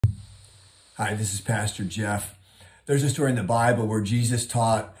Hi, this is Pastor Jeff. There's a story in the Bible where Jesus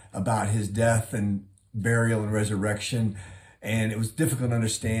taught about his death and burial and resurrection, and it was difficult to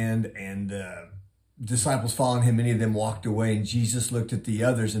understand, and disciples following him, many of them walked away, and Jesus looked at the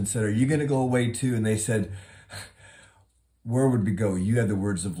others and said, "Are you going to go away too?" And they said, "Where would we go? You have the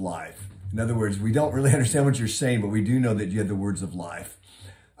words of life." In other words, we don't really understand what you're saying, but we do know that you have the words of life.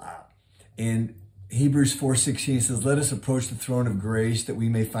 In Hebrews 4:16 says, "Let us approach the throne of grace that we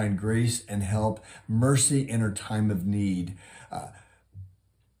may find grace and help, mercy in our time of need." I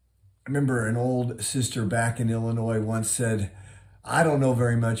remember an old sister back in Illinois once said, "I don't know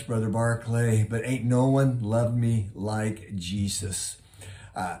very much, Brother Barclay, but ain't no one loved me like Jesus."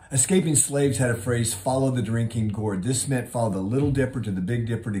 Escaping slaves had a phrase, "follow the drinking gourd." This meant follow the Little Dipper to the Big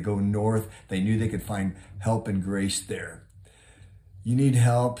Dipper to go north. They knew they could find help and grace there. You need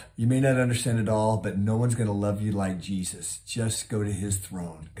help. You may not understand it all, but no one's going to love you like Jesus. Just go to his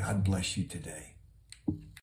throne. God bless you today.